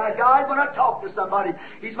fishing. He's my guide when I talk to somebody.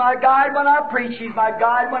 He's my guide when I preach. He's my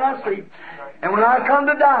guide when I sleep. And when I come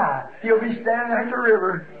to die, He'll be standing at the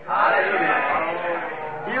river.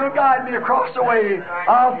 He'll guide me across the way.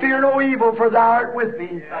 I'll fear no evil, for Thou art with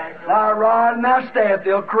me. Thy rod and Thy staff,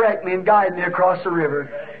 they'll correct me and guide me across the river.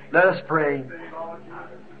 Let us pray.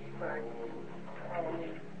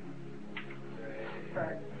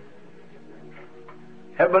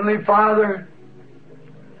 Heavenly Father,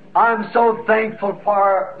 I'm so thankful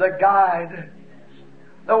for the guide,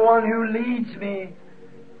 the one who leads me.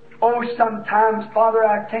 Oh, sometimes, Father,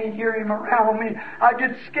 I can't hear Him around me. I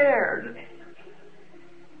get scared.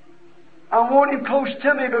 I want Him close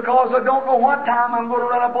to me because I don't know what time I'm going to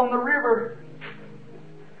run up on the river.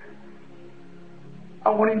 I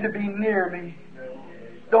want Him to be near me.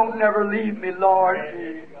 Don't never leave me, Lord.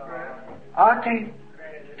 I can't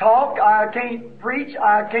talk. I can't preach.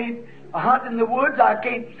 I can't hunt in the woods. I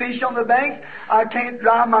can't fish on the banks. I can't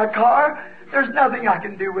drive my car. There's nothing I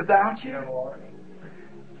can do without You.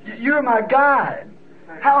 You're my guide.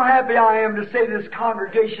 How happy I am to say to this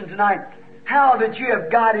congregation tonight, how that You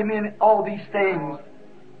have guided me in all these things.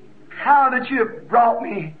 How that You have brought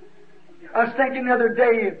me. I was thinking the other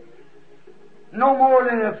day, no more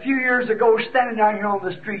than a few years ago, standing down here on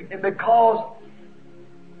the street, and because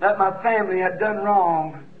that my family had done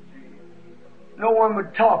wrong, no one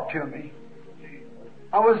would talk to me.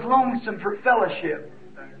 I was lonesome for fellowship.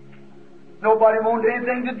 Nobody wanted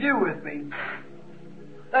anything to do with me.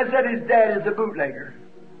 They said his dad is a bootlegger.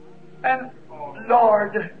 And,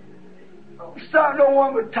 Lord, no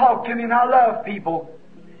one would talk to me, and I love people.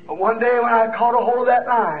 But one day when I caught a hold of that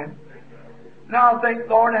line, now I think,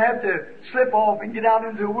 Lord, I have to slip off and get out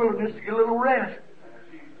into the wilderness to get a little rest.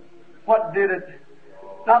 What did it?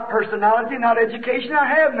 Not personality, not education, I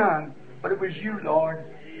have none. But it was You, Lord.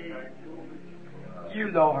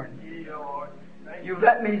 You, Lord. You've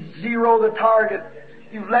let me zero the target.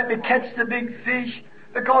 You've let me catch the big fish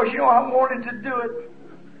because You know I wanted to do it.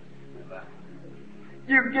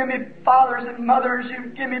 You give me fathers and mothers. You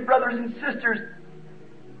give me brothers and sisters.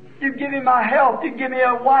 You give me my health. You give me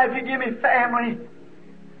a wife. You give me family.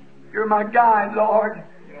 You're my guide, Lord.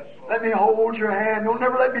 Let me hold Your hand. Don't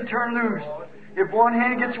never let me turn loose. If one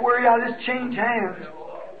hand gets weary, I'll just change hands.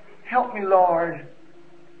 Help me, Lord.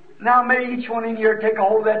 Now may each one in here take a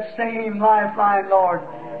hold of that same lifeline, Lord.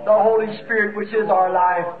 The Holy Spirit, which is our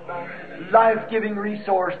life. Life-giving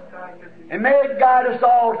resource. And may it guide us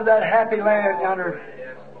all to that happy land yonder,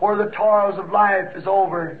 where the toils of life is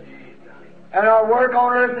over and our work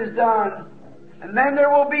on earth is done. And then there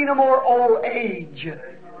will be no more old age,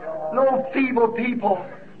 no feeble people,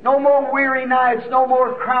 no more weary nights, no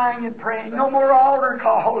more crying and praying, no more altar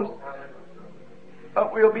calls.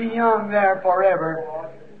 But we'll be young there forever.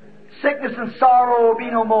 Sickness and sorrow will be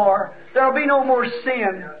no more. There will be no more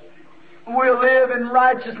sin. We'll live in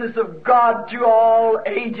righteousness of God to all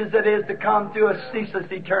ages that is to come, to a ceaseless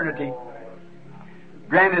eternity.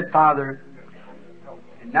 Grant it, Father.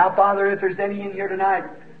 And now, Father, if there's any in here tonight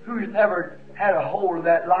who's never had a hold of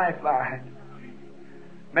that lifeline,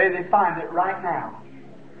 may they find it right now.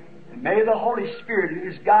 And may the Holy Spirit,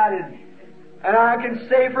 who's guided, and I can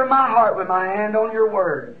say from my heart with my hand on your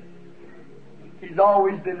word, He's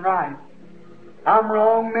always been right. I'm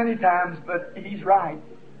wrong many times, but He's right.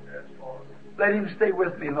 Let Him stay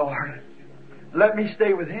with me, Lord. Let me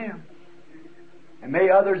stay with Him. And may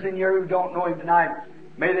others in here who don't know Him tonight,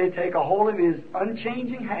 may they take a hold of His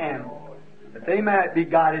unchanging hand, that they might be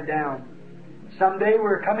guided down. Someday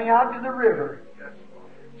we're coming out to the river.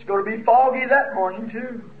 It's going to be foggy that morning,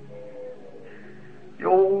 too. The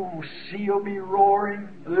old sea will be roaring,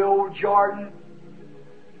 the old Jordan.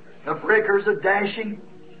 The breakers are dashing,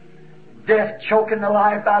 death choking the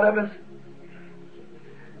life out of us.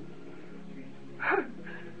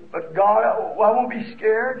 But God, I won't be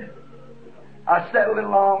scared. I said it a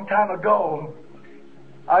long time ago.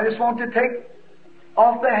 I just want to take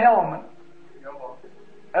off the helmet.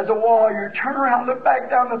 As a warrior, turn around, look back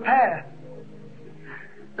down the path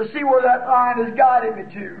to see where that line has guided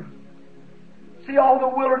me to. See all the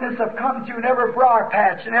wilderness I've come to, and every briar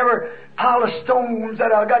patch, and every pile of stones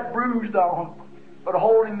that I got bruised on, but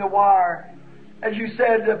holding the wire. As you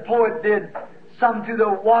said, the poet did, some through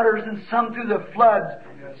the waters and some through the floods,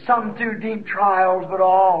 some through deep trials, but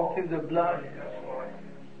all through the blood.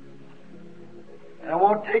 And I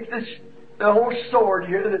want to take the whole sword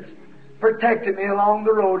here that's protected me along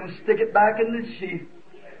the road and stick it back in the sheath.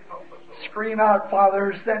 Scream out,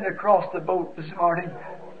 Father, stand across the boat this morning.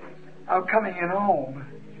 I'm coming in home.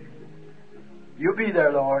 You'll be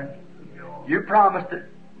there, Lord. You promised it.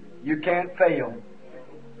 You can't fail.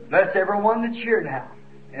 Bless everyone that's here now.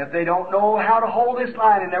 And if they don't know how to hold this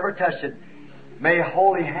line and never touch it, may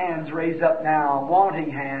holy hands raise up now,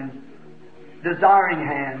 wanting hands, desiring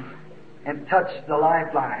hands, and touch the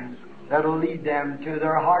lifeline that'll lead them to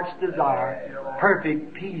their heart's desire,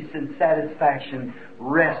 perfect peace and satisfaction,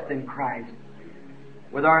 rest in Christ.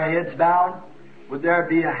 With our heads bowed, would there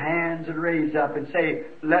be a hands that raise up and say,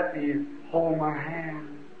 let me hold my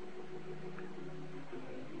hand.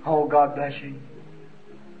 Oh, God bless you.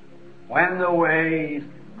 When the way's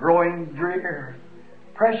growing drear,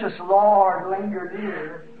 precious Lord, linger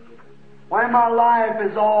near. When my life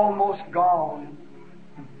is almost gone,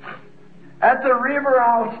 at the river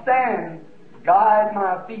I'll stand, guide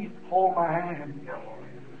my feet, hold my hand.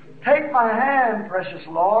 Take my hand, precious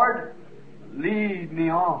Lord, lead me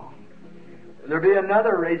on. There'll be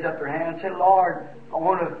another raise up their hand and say, Lord, I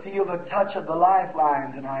want to feel the touch of the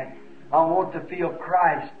lifeline tonight. I want to feel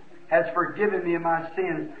Christ has forgiven me of my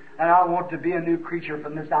sins, and I want to be a new creature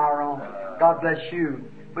from this hour on. God bless you.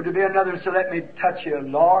 But to be another, so let me touch you,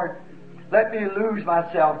 Lord. Let me lose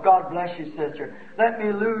myself. God bless you, sister. Let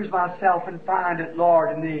me lose myself and find it,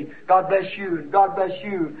 Lord, in Thee. God bless you. God bless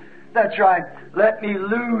you. That's right. Let me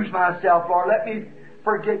lose myself, Lord. Let me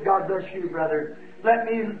forget. God bless you, brother. Let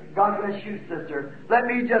me, God bless you, sister. Let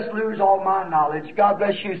me just lose all my knowledge. God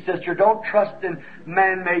bless you, sister. Don't trust in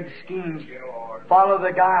man-made schemes. Follow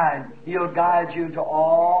the guide. He'll guide you into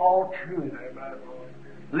all truth.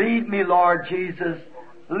 Lead me, Lord Jesus.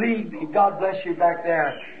 Lead me. God bless you back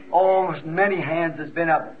there. Oh, many hands has been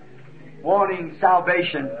up wanting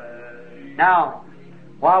salvation. Now,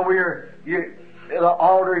 while we're the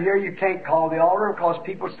altar here, you can't call the altar because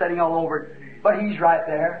people are sitting all over it. But He's right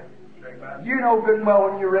there. You know good and well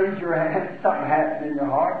when you raise your hand, something happens in your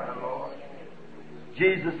heart.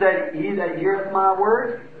 Jesus said, He that heareth my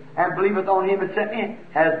words and believeth on Him that sent me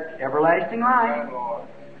has everlasting life.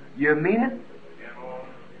 You mean it?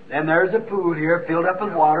 Then there's a pool here filled up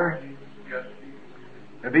with water.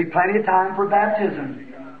 There'll be plenty of time for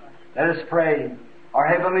baptism. Let us pray. Our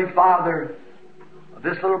Heavenly Father,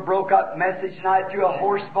 this little broke up message tonight through a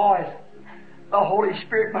hoarse voice. The Holy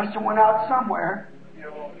Spirit must have went out somewhere.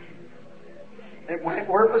 It went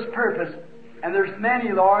where it was purposed. And there's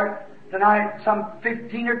many, Lord, tonight, some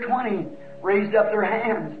 15 or 20 raised up their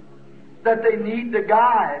hands that they need the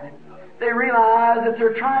guide. They realize that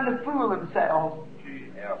they're trying to fool themselves.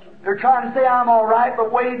 They're trying to say, I'm all right,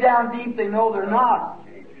 but way down deep they know they're not.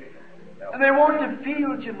 And they want to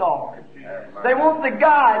feel You, Lord. They want the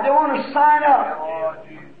guide. They want to sign up.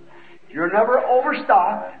 You're never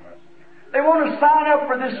overstocked. They want to sign up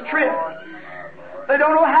for this trip. They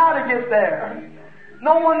don't know how to get there.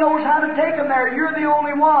 No one knows how to take them there. You're the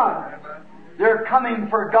only one. They're coming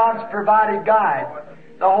for God's provided guide,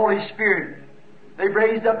 the Holy Spirit. They've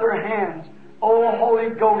raised up their hands. Oh, Holy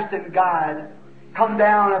Ghost and guide, come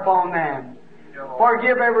down upon them.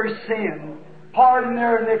 Forgive every sin. Pardon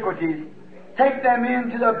their iniquities. Take them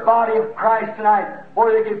into the body of Christ tonight,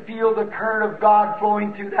 where they can feel the current of God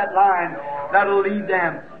flowing through that line that'll lead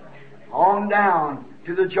them on down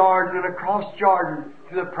to the Jordan and across Jordan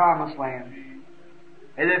to the Promised Land.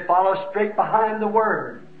 And they follow straight behind the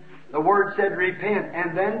Word. The Word said, repent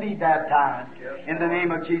and then be baptized in the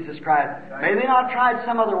name of Jesus Christ. May they not try it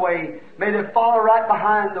some other way. May they follow right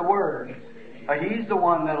behind the Word. He's the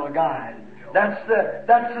one that'll guide. That's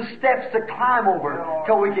the steps to climb over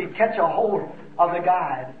till we can catch a hold of the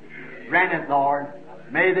guide. Grant it, Lord.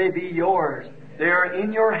 May they be yours. They are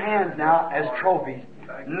in your hands now as trophies.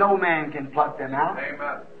 No man can pluck them out.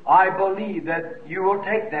 I believe that you will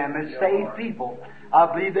take them as saved people.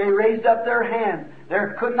 I believe they raised up their hands. They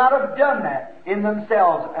could not have done that in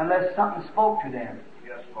themselves unless something spoke to them.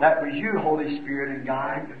 That was you, Holy Spirit and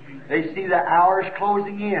God. They see the hours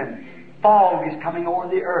closing in. Fog is coming over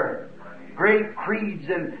the earth. Great creeds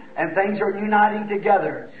and things are uniting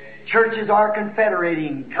together. Churches are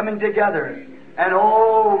confederating, coming together. And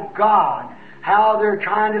oh God, how they're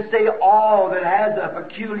trying to say all that has a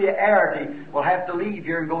peculiarity will have to leave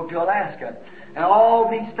here and go to Alaska. And all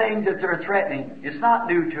these things that they're threatening, it's not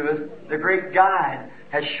new to us. The great guide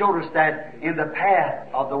has showed us that in the path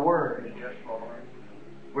of the Word.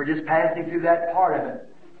 We're just passing through that part of it.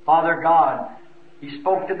 Father God, He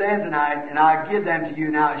spoke to them tonight, and I give them to you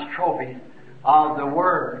now as trophies of the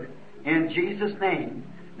Word. In Jesus' name.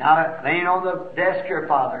 Now, laying on the desk here,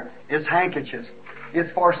 Father, is handkerchiefs.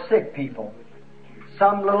 It's for sick people.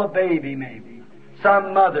 Some little baby, maybe.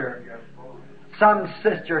 Some mother. Some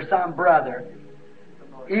sister, some brother.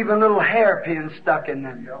 Even little hairpins stuck in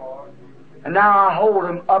them. And now I hold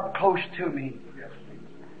them up close to me.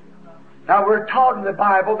 Now we're taught in the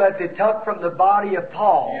Bible that they took from the body of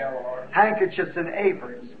Paul handkerchiefs and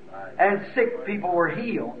aprons, and sick people were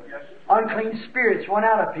healed. Unclean spirits went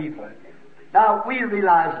out of people. Now we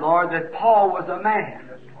realize, Lord, that Paul was a man.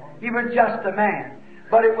 He was just a man.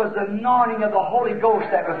 But it was the anointing of the Holy Ghost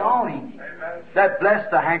that was on him that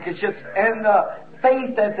blessed the handkerchiefs and the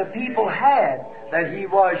faith that the people had that he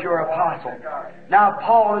was your apostle. Now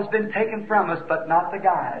Paul has been taken from us, but not the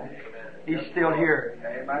guide. He's still here.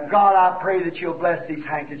 God, I pray that you'll bless these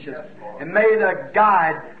handkerchiefs. And may the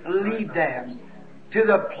guide lead them to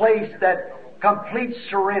the place that complete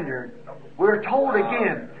surrender. We're told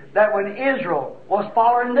again that when Israel was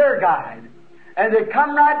following their guide, and they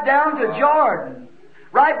come right down to Jordan,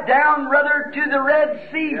 right down, rather, to the Red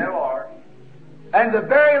Sea, and the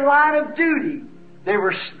very line of duty, they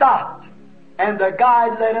were stopped. And the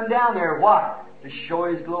guide led them down there. Why? To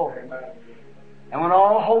show His glory. And when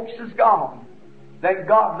all hopes is gone, then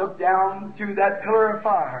God looked down through that pillar of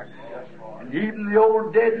fire. And even the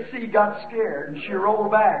old Dead Sea got scared, and she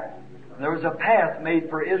rolled back. And there was a path made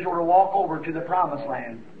for Israel to walk over to the Promised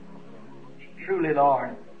Land. Truly,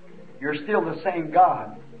 Lord, you're still the same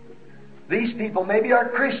God. These people maybe are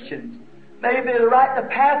Christians. Maybe they're right the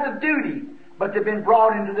path of duty, but they've been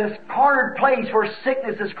brought into this cornered place where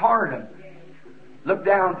sickness has cornered them. Look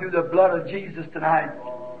down through the blood of Jesus tonight.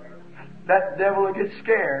 That devil will get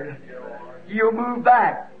scared. You'll move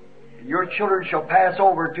back. And your children shall pass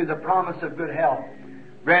over to the promise of good health.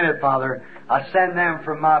 Grant it, Father. I send them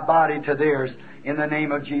from my body to theirs in the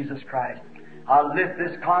name of Jesus Christ. I lift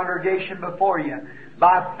this congregation before you.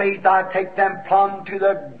 By faith I take them plumb to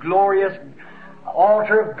the glorious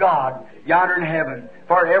altar of God yonder in heaven.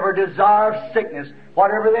 For every desire of sickness,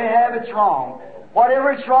 whatever they have, it's wrong.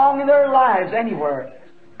 Whatever is wrong in their lives anywhere,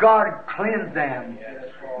 God cleanse them.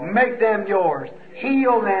 Make them yours.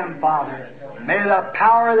 Heal them, Father. May the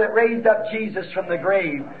power that raised up Jesus from the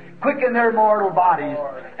grave quicken their mortal bodies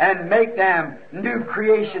and make them new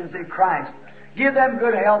creations in Christ. Give them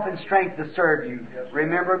good health and strength to serve you.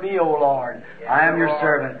 Remember me, O Lord. I am your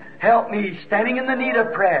servant. Help me, standing in the need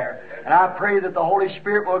of prayer. And I pray that the Holy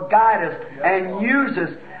Spirit will guide us and use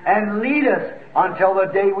us and lead us until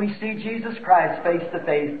the day we see Jesus Christ face to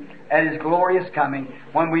face at His glorious coming,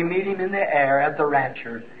 when we meet Him in the air at the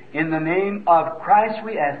rapture. In the name of Christ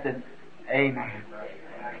we ask it. Amen.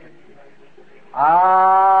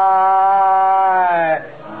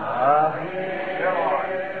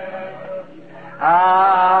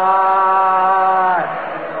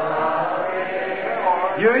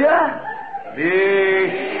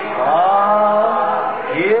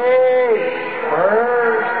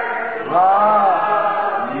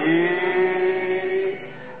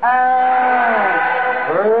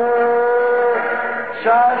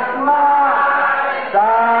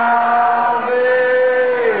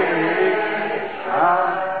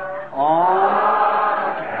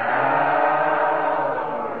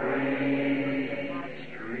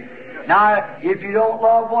 Now, if you don't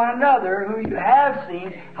love one another who you have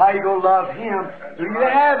seen, how you going to love Him who you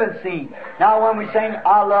haven't seen? Now, when we sing,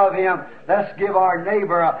 I love Him, let's give our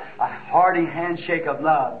neighbor a hearty handshake of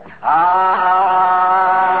love.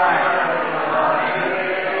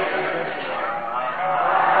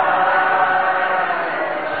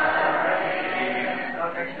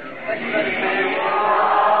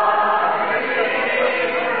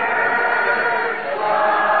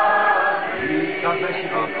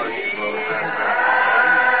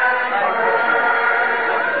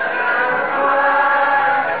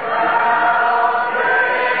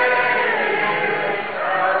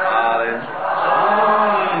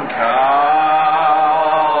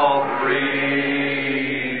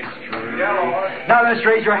 Now let's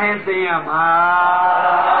raise your hands to Him.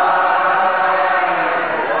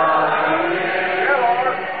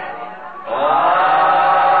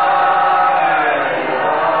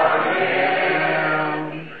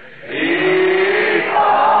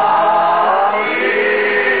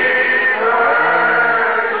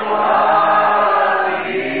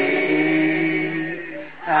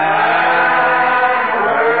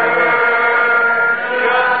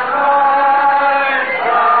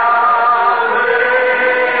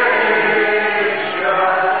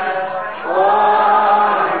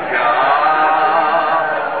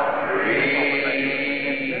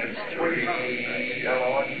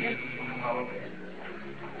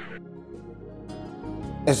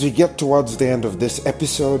 As we get towards the end of this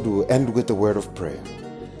episode, we'll end with a word of prayer.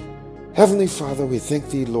 Heavenly Father, we thank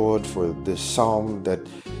Thee, Lord, for this psalm that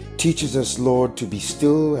teaches us, Lord, to be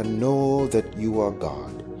still and know that You are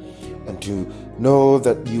God, and to know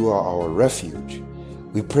that You are our refuge.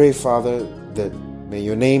 We pray, Father, that may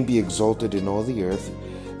Your name be exalted in all the earth.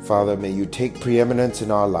 Father, may You take preeminence in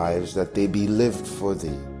our lives, that they be lived for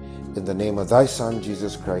Thee. In the name of Thy Son,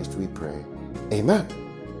 Jesus Christ, we pray. Amen.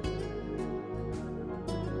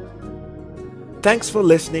 Thanks for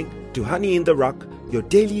listening to Honey in the Rock, your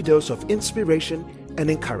daily dose of inspiration and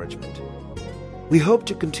encouragement. We hope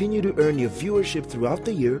to continue to earn your viewership throughout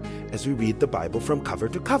the year as we read the Bible from cover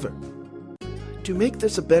to cover. To make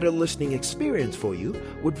this a better listening experience for you,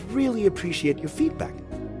 would really appreciate your feedback.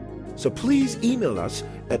 So please email us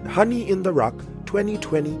at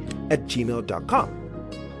honeyintherock2020@gmail.com.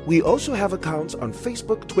 We also have accounts on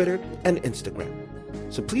Facebook, Twitter, and Instagram.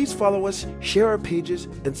 So please follow us, share our pages,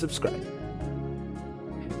 and subscribe.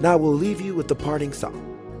 Now we'll leave you with the parting song.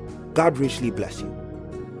 God richly bless you.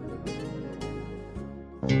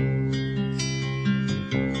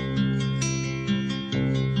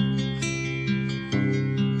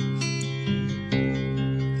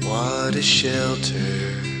 What a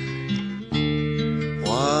shelter,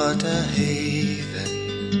 what a haven,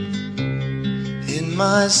 in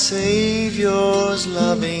my Savior's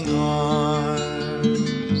loving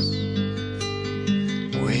arms.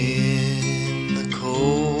 When the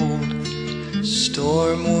cold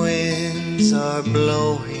storm winds are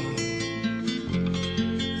blowing,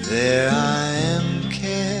 there I am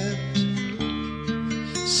kept,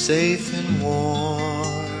 safe and warm.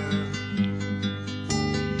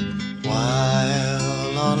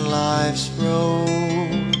 While on life's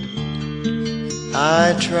road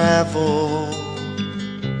I travel,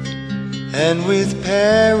 and with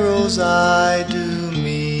perils I do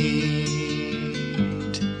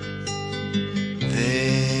meet,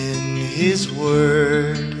 then His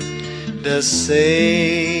word does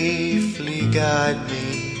safely guide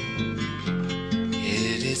me.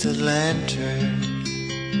 It is a lantern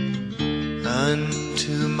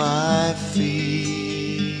unto my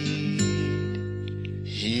feet.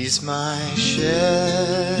 He's my shelter,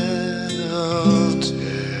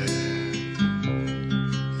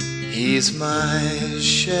 He's my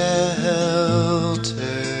shelter,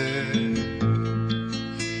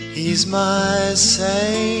 He's my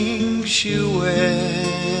sanctuary.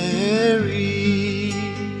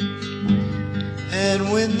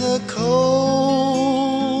 And when the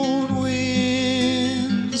cold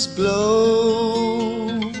winds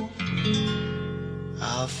blow,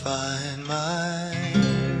 I'll find my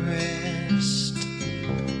rest.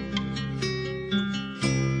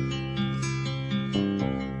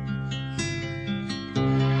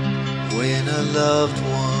 When a loved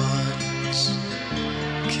one's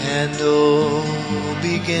candle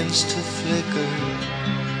begins to flicker,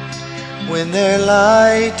 when their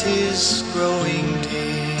light is growing dim,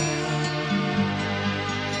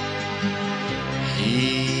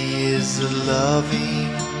 He is the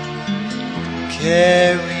loving,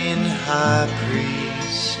 caring high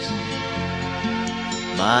priest.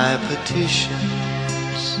 My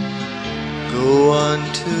petitions go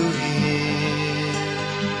unto Him.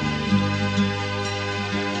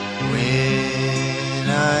 When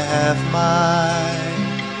have my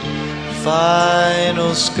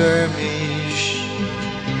final skirmish,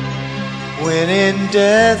 when in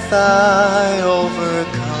death I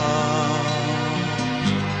overcome,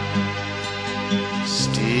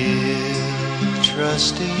 still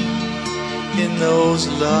trusting in those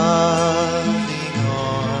loving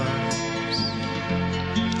arms,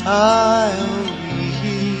 I'll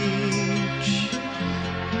reach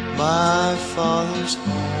my Father's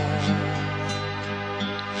home,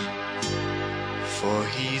 for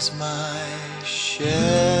He's my shelter,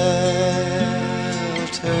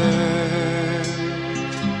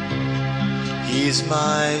 He's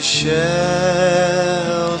my shelter,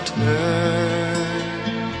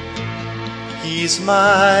 He's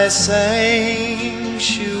my sanctuary.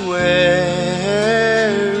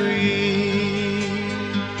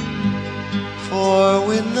 For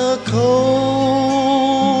when the cold